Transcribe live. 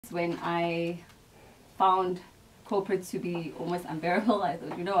When I found corporate to be almost unbearable, I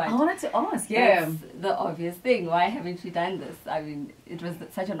thought, I wanted to ask, that's the obvious thing. Why haven't you done this? I mean, it was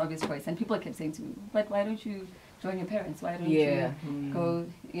such an obvious choice, and people kept saying to me, "But why don't you join your parents? Why don't you go,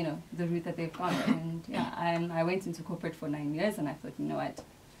 the route that they've gone?" And I went into corporate for 9 years, and I thought, you know what,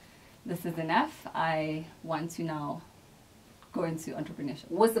 this is enough. I want to now go into entrepreneurship.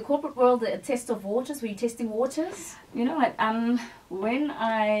 Was the corporate world a test of waters? Were you testing waters? You know what?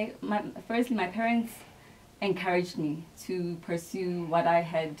 Firstly, my parents encouraged me to pursue what I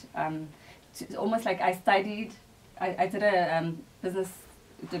had. Almost like I studied. I did a business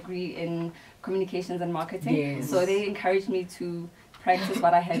degree in communications and marketing. Yes. So they encouraged me to practice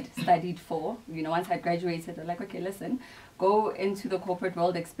what I had studied for. Once I graduated, they're like, okay, listen, go into the corporate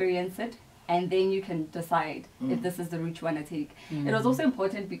world, experience it, and then you can decide if this is the route you want to take. It was also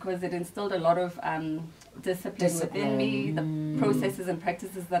important because it instilled a lot of discipline within me. The processes and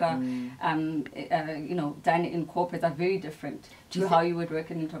practices that are, done in corporate are very different to how you would work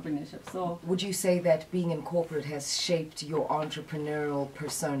in entrepreneurship. So, would you say that being in corporate has shaped your entrepreneurial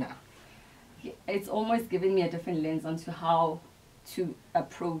persona? It's almost given me a different lens onto how to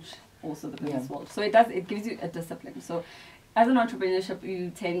approach also the business world. So it gives you a discipline. So as an entrepreneurship,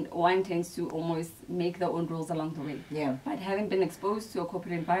 one tends to almost make their own rules along the way. Yeah. But having been exposed to a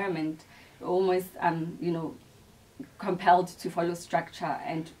corporate environment, almost, compelled to follow structure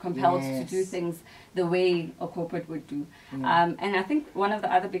and compelled to do things the way a corporate would do. And I think one of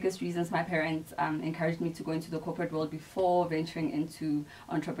the other biggest reasons my parents encouraged me to go into the corporate world before venturing into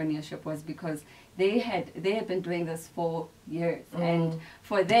entrepreneurship was because they had been doing this for years, and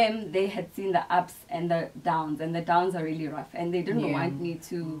for them they had seen the ups and the downs, and the downs are really rough, and they didn't want me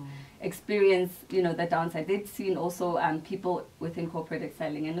to experience the downside. They'd seen also people within corporate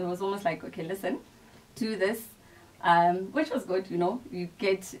excelling, and it was almost like, okay, listen, do this. Which was good, you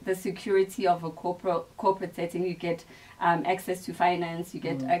get the security of a corporate setting, you get access to finance, you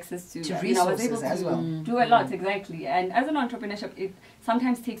get access to resources, I was able to as well. do a lot, exactly. And as an entrepreneurship, it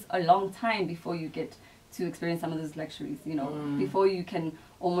sometimes takes a long time before you get to experience some of those luxuries, before you can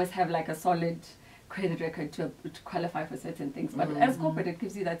almost have like a solid credit record to qualify for certain things. But as corporate, it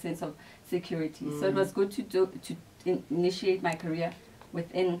gives you that sense of security. So it was good to initiate my career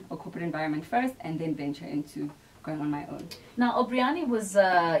within a corporate environment first, and then venture into going on my own. Now, Obriani was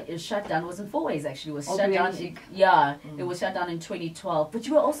shut down. It was in Fourways, actually. It was shut Obriani down. Chic. It was shut down in 2012. But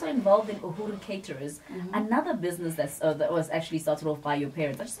you were also involved in Uhuru Caterers, another business that was actually started off by your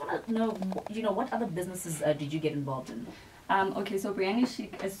parents. I just want to know, what other businesses did you get involved in? Okay, so Obriani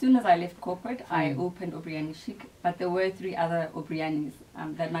Chic, as soon as I left corporate, I opened Obriani Chic, but there were 3 other Obrianis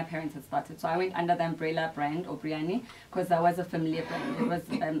that my parents had started. So I went under the umbrella brand Obriani because that was a familiar brand. It was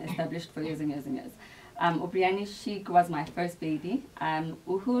established for years and years and years. Obriani Chic was my first baby.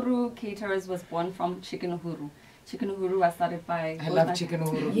 Uhuru Caterers was born from Chicken Uhuru. Chicken Uhuru was started by... I love Chicken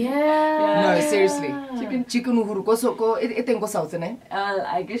Uhuru. Yeah. No, seriously. Chicken Uhuru. Ko South, ne?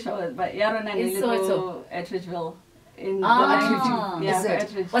 I guess I was, but Yarona Nilito, Ettridgeville. In the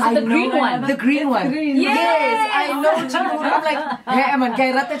Attridge. Was it the green one? The green one. Yes, I know Chicken Uhuru. I'm like, hey, man,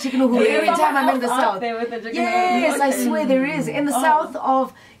 Kairata Chicken Uhuru. Every time I'm in the south. Yes, I swear there is. In the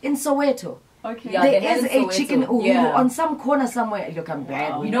south in Soweto. Okay. Yeah, there is a Chicken Uhuru on some corner somewhere. Look, I'm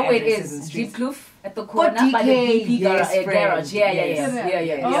bad. You know where it is? Deep Kloof at the corner by the BP garage.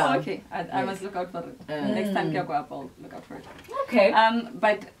 Yeah. Oh, okay. I must look out for it. Next time I go up, I'll look out for it. Okay.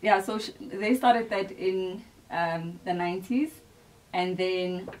 But yeah, so they started that in the 90s, and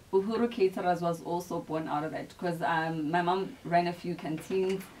then Uhuru Caterers was also born out of that because my mom ran a few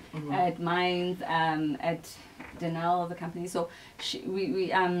canteens at Mines, at Denel, the company. So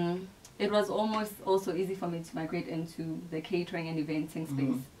it was almost also easy for me to migrate into the catering and eventing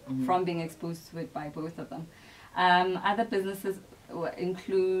space from being exposed to it by both of them. Other businesses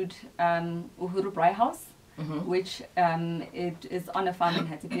include Uhuru Braai House, which it is on a farm in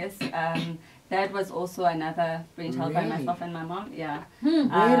Haartebesport. That was also another brainchild by myself and my mom. Yeah.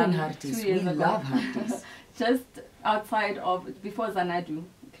 Where in Haartebesport? We love Haartebesport. Just outside of, before Zanadu,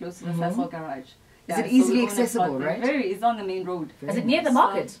 close to the Sassel garage. Is it easily accessible, right? It's on the main road. Is it near the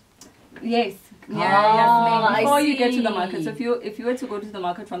market? Yes. Yes, before you get to the market. So if you were to go to the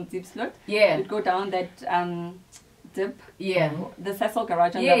market from Diepsloot, you'd go down that dip. Yeah. The Cecil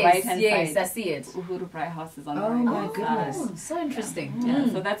garage on the right hand side. Yes, I see it. Uhuru Braai house is on the right. Oh my goodness. So interesting. Yeah.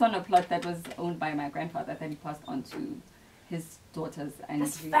 So that's on a plot that was owned by my grandfather that he passed on to his daughters and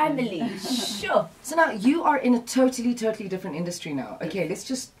his family. Sure. So now you are in a totally different industry now. Okay, let's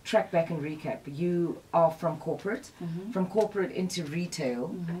just track back and recap. You are from corporate, from corporate into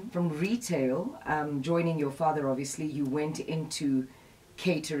retail, from retail, joining your father obviously, you went into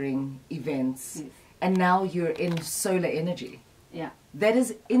catering, events, Yes. and now you're in solar energy. Yeah. That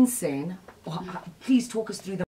is insane. Please talk us through the